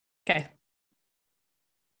Okay.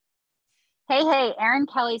 Hey, Erin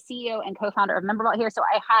Kelly, CEO and co-founder of MemberVault here. So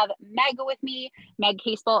I have Meg with me, Meg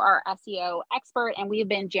Casewell, our SEO expert, and we've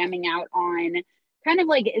been jamming out on kind of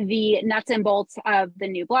like the nuts and bolts of the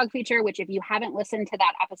new blog feature, which if you haven't listened to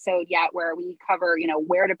that episode yet, where we cover,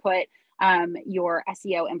 where to put your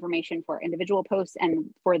SEO information for individual posts and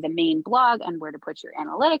for the main blog and where to put your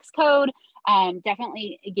analytics code,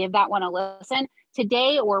 definitely give that one a listen.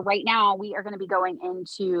 Today, or right now, we are going to be going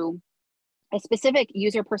into a specific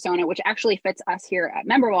user persona, which actually fits us here at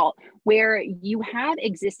MemberVault, where you have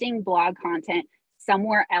existing blog content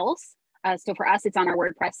somewhere else. So for us, it's on our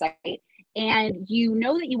WordPress site. And you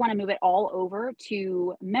know that you want to move it all over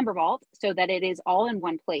to MemberVault so that it is all in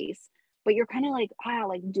one place. But you're kind of like,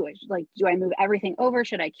 do I move everything over?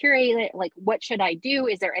 Should I curate it? Like, what should I do?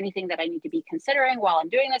 Is there anything that I need to be considering while I'm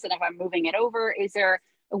doing this? And if I'm moving it over, is there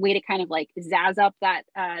a way to kind of like zazz up that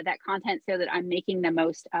content so that I'm making the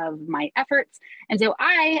most of my efforts? And so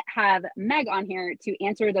I have Meg on here to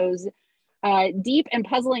answer those deep and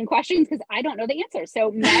puzzling questions because I don't know the answer.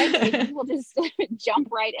 So Meg, if you will just jump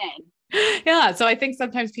right in. Yeah. So I think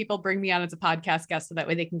sometimes people bring me on as a podcast guest so that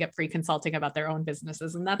way they can get free consulting about their own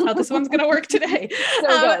businesses. And that's how this one's going to work today.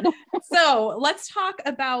 So good. So let's talk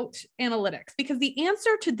about analytics, because the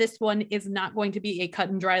answer to this one is not going to be a cut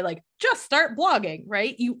and dry, like just start blogging,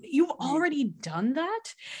 right? You've already done that.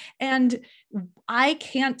 And I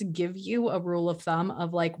can't give you a rule of thumb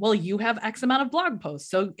of like, well, you have X amount of blog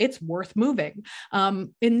posts, so it's worth moving.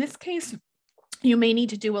 In this case, you may need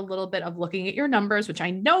to do a little bit of looking at your numbers, which I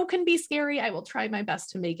know can be scary. I will try my best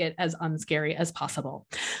to make it as unscary as possible.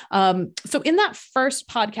 So in that first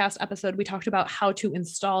podcast episode, we talked about how to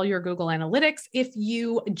install your Google Analytics. If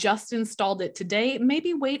you just installed it today,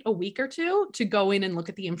 maybe wait a week or two to go in and look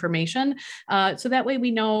at the information. So that way we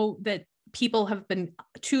know that people have been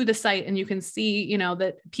to the site and you can see,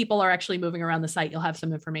 that people are actually moving around the site. You'll have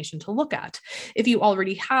some information to look at. If you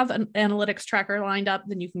already have an analytics tracker lined up,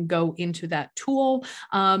 then you can go into that tool.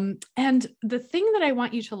 And the thing that I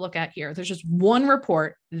want you to look at here, there's just one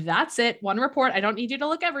report. That's it. One report. I don't need you to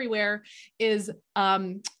look everywhere. Is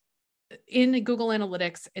in Google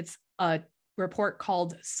Analytics, it's a report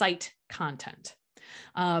called Site Content.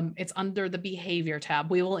 It's under the behavior tab.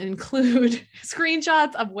 We will include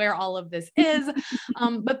screenshots of where all of this is.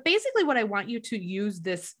 But basically what I want you to use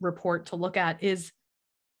this report to look at is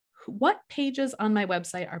what pages on my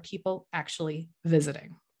website are people actually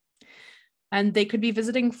visiting? And they could be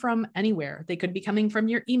visiting from anywhere. They could be coming from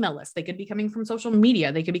your email list. They could be coming from social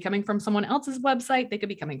media. They could be coming from someone else's website. They could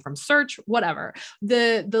be coming from search, whatever.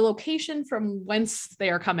 The location from whence they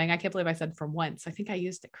are coming. I can't believe I said from whence. I think I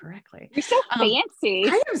used it correctly. You're so fancy.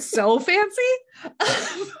 I am so fancy.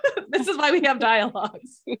 This is why we have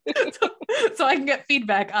dialogues. So I can get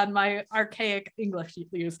feedback on my archaic English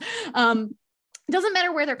use. It doesn't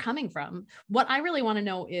matter where they're coming from. What I really want to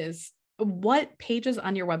know is, what pages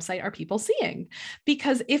on your website are people seeing?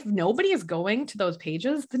 Because if nobody is going to those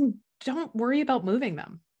pages, then don't worry about moving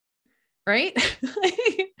them. Right.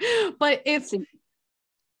 But if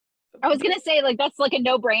I was going to say, like, that's like a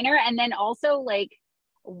no brainer. And then also like,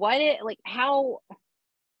 how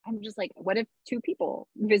I'm just like, what if 2 people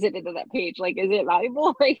visited to that page? Like, is it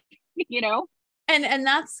valuable? Like, And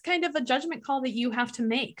that's kind of a judgment call that you have to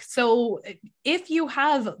make. So if you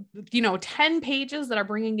have, 10 pages that are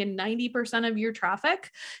bringing in 90% of your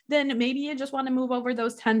traffic, then maybe you just want to move over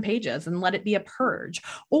those 10 pages and let it be a purge.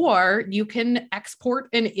 Or you can export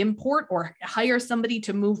and import or hire somebody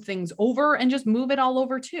to move things over and just move it all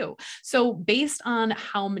over too. So based on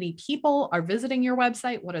how many people are visiting your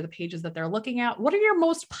website, what are the pages that they're looking at? What are your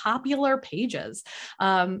most popular pages?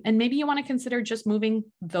 And maybe you want to consider just moving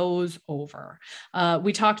those over.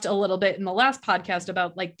 We talked a little bit in the last podcast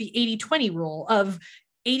about like the 80-20 rule of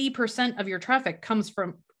 80% of your traffic comes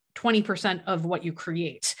from 20% of what you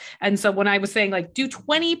create. And so when I was saying like, do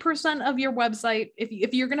 20% of your website,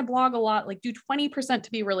 if you're going to blog a lot, like do 20%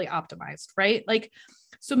 to be really optimized, right? Like,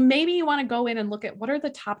 so maybe you want to go in and look at what are the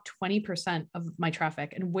top 20% of my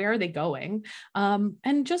traffic and where are they going?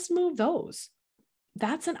 And just move those.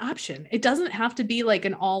 That's an option. It doesn't have to be like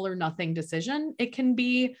an all or nothing decision. It can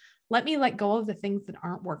be, let me let go of the things that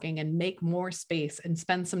aren't working and make more space and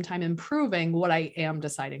spend some time improving what I am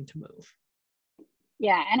deciding to move.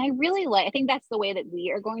 Yeah. And I think that's the way that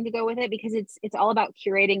we are going to go with it, because it's all about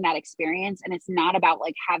curating that experience. And it's not about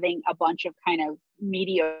like having a bunch of kind of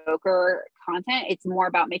mediocre content. It's more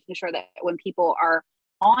about making sure that when people are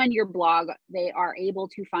on your blog, they are able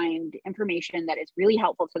to find information that is really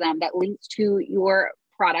helpful to them, that links to your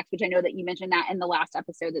products, which I know that you mentioned that in the last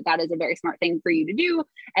episode, that is a very smart thing for you to do.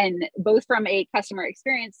 And both from a customer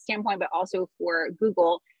experience standpoint, but also for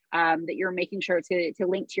Google, that you're making sure to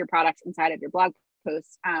link to your products inside of your blog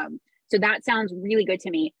posts. So that sounds really good to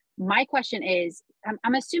me. My question is,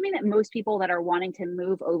 I'm assuming that most people that are wanting to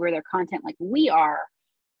move over their content like we are,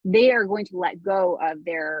 they are going to let go of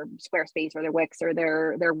their Squarespace or their Wix or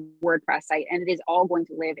their WordPress site, and it is all going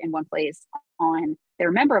to live in one place on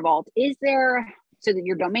their member vault. Is there, so that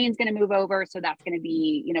your domain's going to move over, so that's going to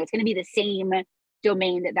be, you know, it's going to be the same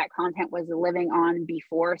domain that content was living on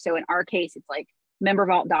before. So in our case, it's like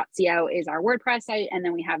membervault.co is our WordPress site, and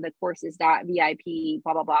then we have the courses.vip,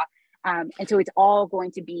 blah, blah, blah. And so it's all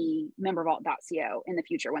going to be membervault.co in the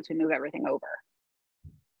future once we move everything over.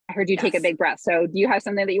 I heard you take a big breath. So do you have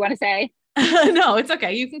something that you want to say? No, it's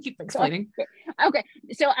okay. You can keep explaining. Okay.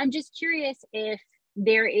 So I'm just curious if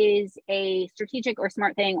there is a strategic or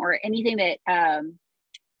smart thing or anything that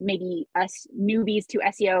maybe us newbies to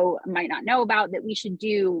SEO might not know about that we should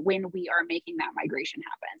do when we are making that migration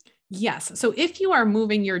happen. Yes. So if you are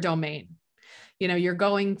moving your domain, you know, you're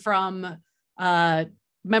going from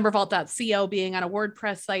membervault.co being on a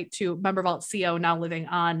WordPress site to membervault.co now living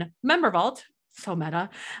on membervault. So meta.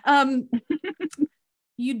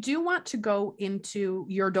 You do want to go into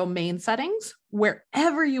your domain settings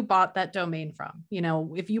wherever you bought that domain from. You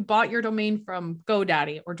know, if you bought your domain from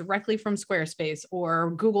GoDaddy or directly from Squarespace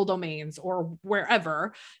or Google Domains or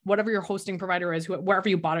wherever, whatever your hosting provider is, wherever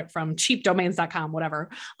you bought it from, cheapdomains.com,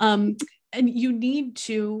 whatever. And you need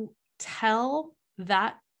to tell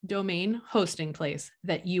that domain hosting place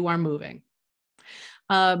that you are moving.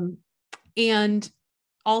 And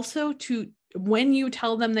also when you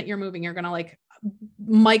tell them that you're moving, you're going to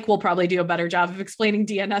Mike will probably do a better job of explaining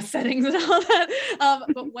DNS settings and all that.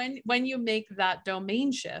 But when you make that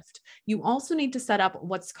domain shift, you also need to set up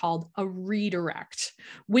what's called a redirect,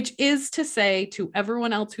 which is to say to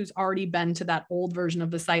everyone else who's already been to that old version of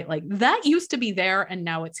the site, like that used to be there and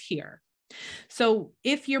now it's here. So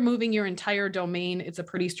if you're moving your entire domain, it's a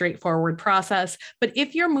pretty straightforward process. But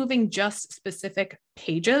if you're moving just specific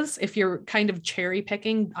pages, if you're kind of cherry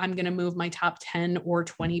picking, I'm going to move my top 10 or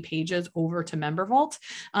 20 pages over to MemberVault,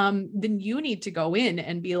 then you need to go in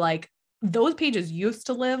and be like, those pages used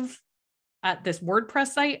to live at this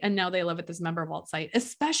WordPress site and now they live at this MemberVault site,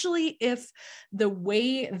 especially if the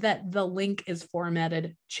way that the link is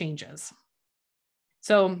formatted changes.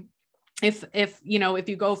 So if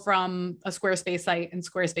you go from a Squarespace site and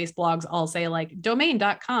Squarespace blogs, I'll say like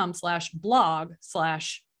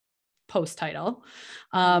domain.com/blog/post title.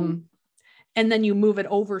 And then you move it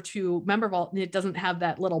over to MemberVault and it doesn't have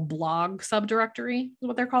that little blog subdirectory, is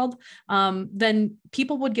what they're called. Then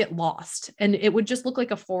people would get lost and it would just look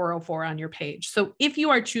like a 404 on your page. So if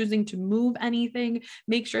you are choosing to move anything,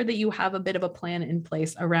 make sure that you have a bit of a plan in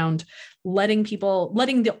place around letting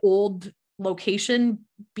the old location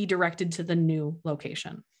be directed to the new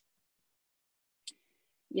location.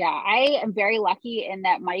 Yeah, I am very lucky in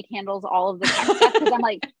that Mike handles all of the tech stuff because I'm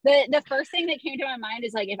like, the first thing that came to my mind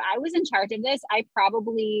is like, if I was in charge of this, I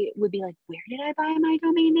probably would be like, where did I buy my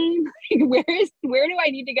domain name? Where do I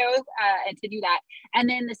need to go and to do that? And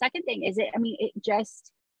then the second thing is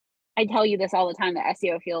I tell you this all the time, that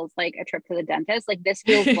SEO feels like a trip to the dentist. Like this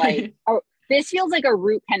feels like this feels like a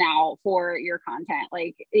root canal for your content.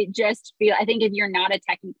 Like it just I think if you're not a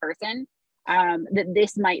techie person, that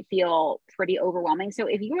this might feel pretty overwhelming. So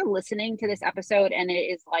if you are listening to this episode and it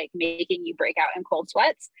is like making you break out in cold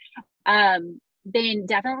sweats, then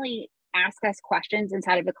definitely ask us questions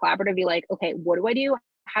inside of the collaborative. Be like, okay, what do I do?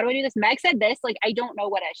 How do I do this? Meg said this, like, I don't know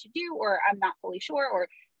what I should do, or I'm not fully sure, or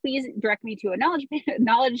please direct me to a knowledge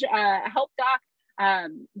help doc.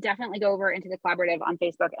 Definitely go over into the collaborative on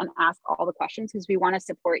Facebook and ask all the questions because we want to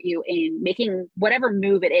support you in making whatever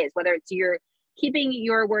move it is, whether it's you're keeping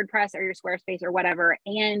your WordPress or your Squarespace or whatever,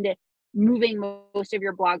 and moving most of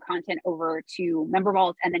your blog content over to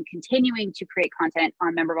MemberVault and then continuing to create content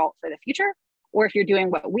on MemberVault for the future. Or if you're doing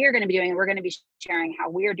what we're going to be doing, we're going to be sharing how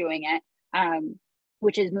we're doing it,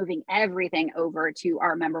 which is moving everything over to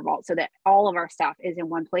our MemberVault so that all of our stuff is in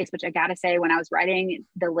one place, which I got to say, when I was writing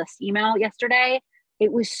the list email yesterday, it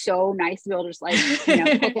was so nice to be able to just like,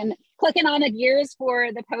 clicking on the gears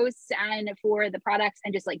for the posts and for the products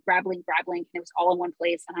and just like grab link. And it was all in one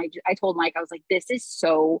place. And I told Mike, I was like, this is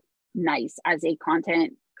so nice as a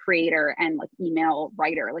content creator and like email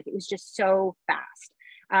writer. Like it was just so fast.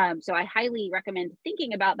 So I highly recommend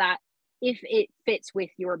thinking about that. If it fits with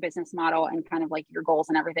your business model and kind of like your goals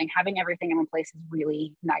and everything, having everything in one place is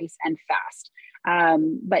really nice and fast.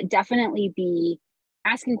 But definitely be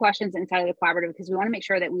asking questions inside of the collaborative because we want to make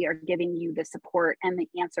sure that we are giving you the support and the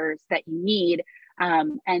answers that you need.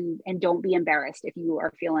 And don't be embarrassed if you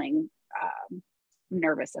are feeling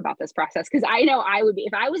nervous about this process because I know I would be,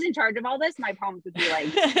 if I was in charge of all this, my palms would be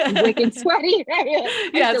like wicked sweaty.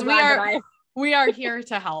 Yes, we are here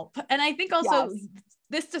to help. And I think also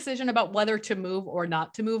this decision about whether to move or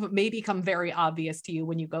not to move may become very obvious to you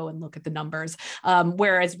when you go and look at the numbers.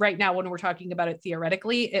 Whereas right now, when we're talking about it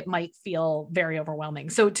theoretically, it might feel very overwhelming.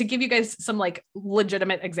 So to give you guys some like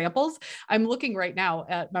legitimate examples, I'm looking right now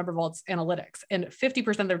at MemberVault's analytics, and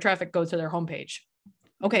 50% of their traffic goes to their homepage.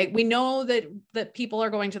 Okay, we know that people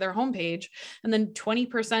are going to their homepage, and then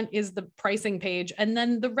 20% is the pricing page. And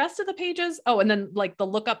then the rest of the pages, and then like the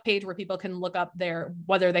lookup page where people can look up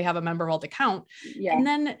whether they have a MemberVault account. Yeah. And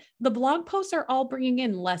then the blog posts are all bringing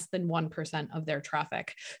in less than 1% of their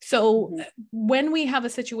traffic. So when we have a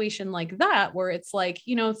situation like that, where it's like,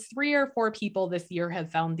 3 or 4 people this year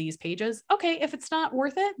have found these pages. Okay, if it's not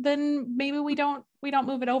worth it, then maybe we don't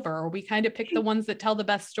move it over, or we kind of pick the ones that tell the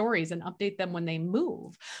best stories and update them when they move.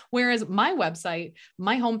 Whereas my website,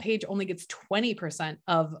 my homepage only gets 20%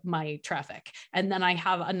 of my traffic. And then I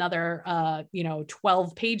have another,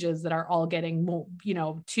 12 pages that are all getting more,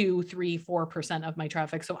 2, 3, 4% of my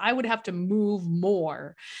traffic. So I would have to move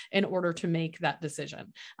more in order to make that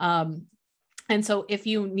decision. And so if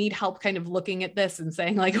you need help kind of looking at this and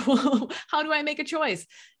saying like, well, how do I make a choice?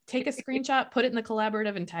 Take a screenshot, put it in the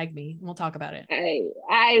collaborative and tag me, and we'll talk about it.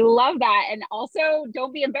 I love that. And also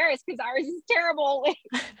don't be embarrassed because ours is terrible.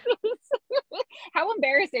 How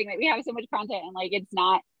embarrassing that we have so much content and like, it's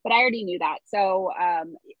not, but I already knew that. So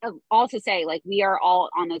all to say, like, we are all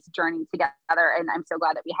on this journey together. And I'm so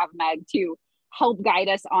glad that we have Meg to help guide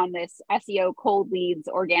us on this SEO cold leads,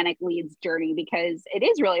 organic leads journey, because it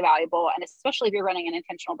is really valuable. And especially if you're running an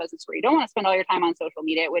intentional business where you don't want to spend all your time on social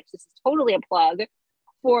media, which this is totally a plug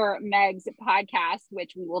for Meg's podcast,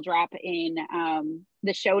 which we will drop in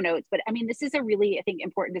the show notes. But I mean, this is a really, I think,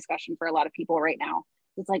 important discussion for a lot of people right now.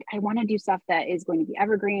 It's like, I want to do stuff that is going to be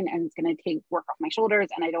evergreen and it's going to take work off my shoulders,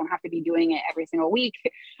 and I don't have to be doing it every single week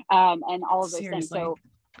and all of those things. So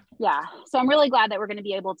yeah, so I'm really glad that we're going to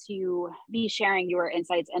be able to be sharing your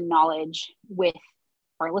insights and knowledge with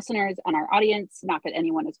our listeners and our audience. Not that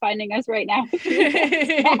anyone is finding us right now.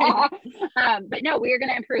 But no, we are going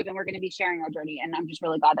to improve and we're going to be sharing our journey. And I'm just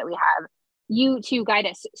really glad that we have you to guide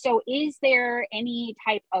us. So is there any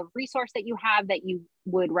type of resource that you have that you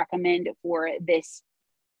would recommend for this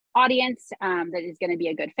audience that is going to be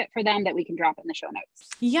a good fit for them that we can drop in the show notes?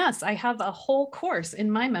 Yes, I have a whole course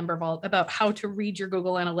in my MemberVault about how to read your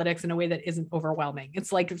Google Analytics in a way that isn't overwhelming.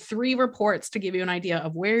 It's like 3 reports to give you an idea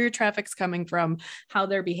of where your traffic's coming from, how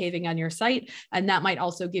they're behaving on your site. And that might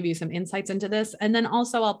also give you some insights into this. And then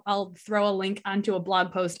also I'll throw a link onto a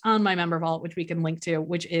blog post on my MemberVault, which we can link to,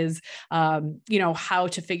 which is, how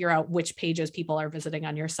to figure out which pages people are visiting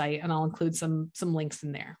on your site. And I'll include some links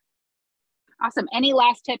in there. Awesome. Any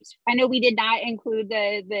last tips? I know we did not include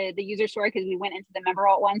the user story because we went into the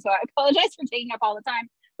MemberVault one, so I apologize for taking up all the time.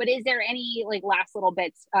 But is there any like last little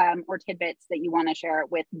bits or tidbits that you want to share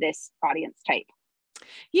with this audience type?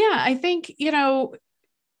 Yeah, I think,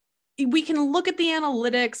 we can look at the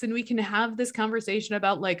analytics and we can have this conversation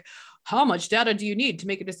about like, how much data do you need to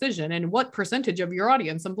make a decision and what percentage of your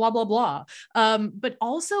audience and blah, blah, blah. But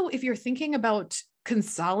also if you're thinking about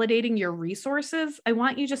consolidating your resources, I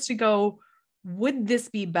want you just to go, would this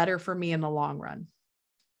be better for me in the long run?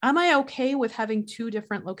 Am I okay with having 2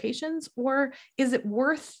 different locations, or is it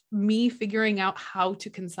worth me figuring out how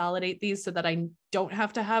to consolidate these so that I don't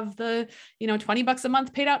have to have the, $20 a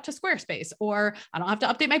month paid out to Squarespace, or I don't have to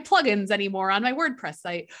update my plugins anymore on my WordPress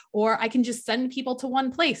site, or I can just send people to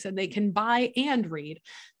one place and they can buy and read.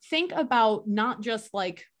 Think about not just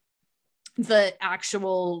like the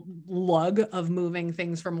actual lug of moving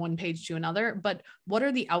things from one page to another, but what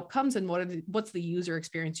are the outcomes and what's the user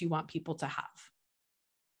experience you want people to have?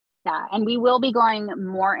 Yeah, and we will be going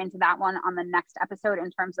more into that one on the next episode in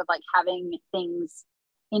terms of like having things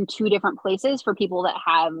in 2 different places for people that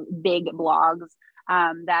have big blogs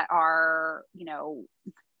that are,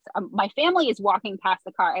 my family is walking past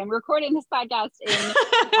the car. I'm recording this podcast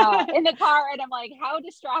in the car, and I'm like, how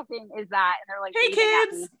distracting is that? And they're like, hey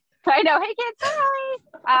kids. I know. Hey kids,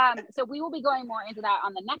 sorry. So we will be going more into that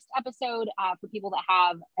on the next episode for people that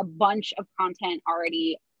have a bunch of content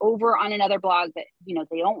already over on another blog that,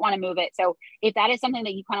 they don't want to move it. So if that is something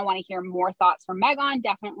that you kind of want to hear more thoughts from Meg on,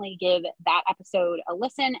 definitely give that episode a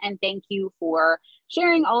listen. And thank you for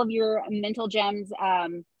sharing all of your mental gems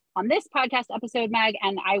on this podcast episode, Meg.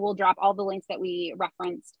 And I will drop all the links that we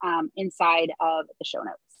referenced inside of the show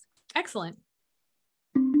notes. Excellent.